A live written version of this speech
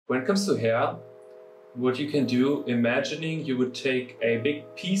When it comes to hair, what you can do, imagining you would take a big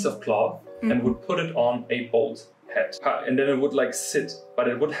piece of cloth and would put it on a bald head. And then it would like sit, but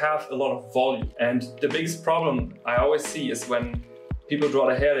it would have a lot of volume. And the biggest problem I always see is when people draw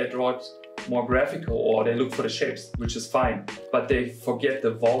the hair, they draw it more graphical or they look for the shapes, which is fine, but they forget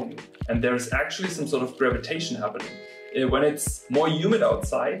the volume. And there's actually some sort of gravitation happening. When it's more humid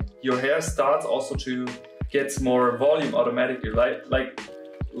outside, your hair starts also to get more volume automatically, right? Like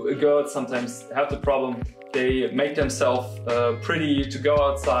girls sometimes have the problem, they make themselves pretty to go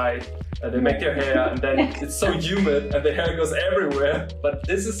outside, they make their hair and then it's so humid and the hair goes everywhere. But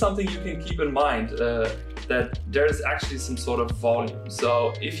this is something you can keep in mind, that there is actually some sort of volume.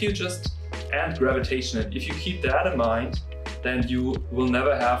 So if you just add gravitation, if you keep that in mind, then you will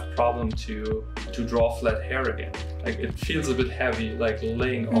never have problem to draw flat hair again. Like it feels a bit heavy, like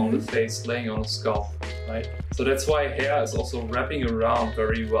laying on the face, laying on the scalp, right? So that's why hair is also wrapping around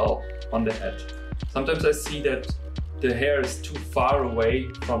very well on the head. Sometimes I see that the hair is too far away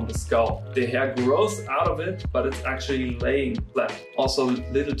from the scalp. The hair grows out of it, but it's actually laying flat. Also,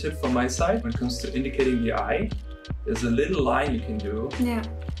 little tip from my side, when it comes to indicating the eye, there's a little line you can do. Yeah.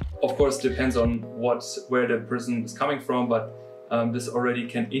 Of course, depends on where the person is coming from, but this already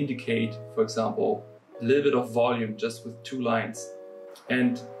can indicate, for example, a little bit of volume just with 2 lines.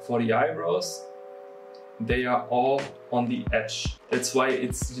 And for the eyebrows, they are all on the edge. That's why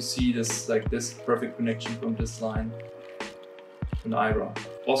you see this perfect connection from this line to an eyebrow.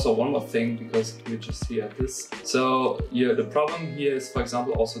 Also, one more thing, because we're just here at this. So yeah, the problem here is, for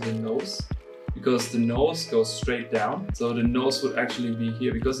example, also the nose. Because the nose goes straight down. So the nose would actually be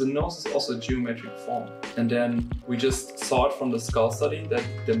here, because the nose is also a geometric form. And then we just saw it from the skull study that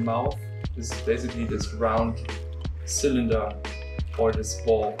the mouth is basically this round cylinder or this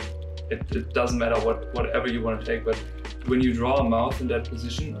ball. It doesn't matter whatever you want to take, but when you draw a mouth in that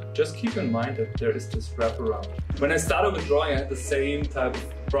position, just keep in mind that there is this wraparound. When I started with drawing, I had the same type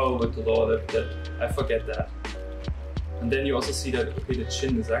of problem with the law that I forget that. And then you also see that, okay, the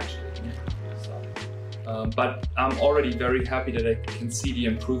chin is actually here. But I'm already very happy that I can see the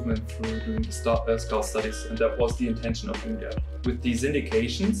improvement through doing the skull studies, and that was the intention of doing that. With these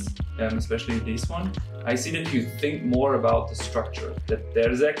indications, especially this one, I see that you think more about the structure, that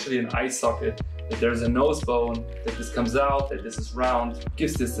there's actually an eye socket, that there's a nose bone, that this comes out, that this is round,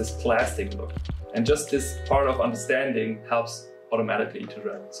 gives this plastic look. And just this part of understanding helps automatically to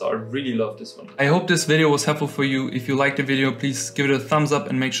that. So I really love this one. I hope this video was helpful for you. If you liked the video, please give it a thumbs up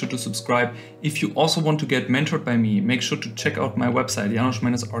and make sure to subscribe. If you also want to get mentored by me, make sure to check out my website,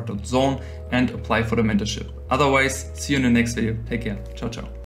 janusz-art.zone, and apply for the mentorship. Otherwise, see you in the next video. Take care. Ciao, ciao.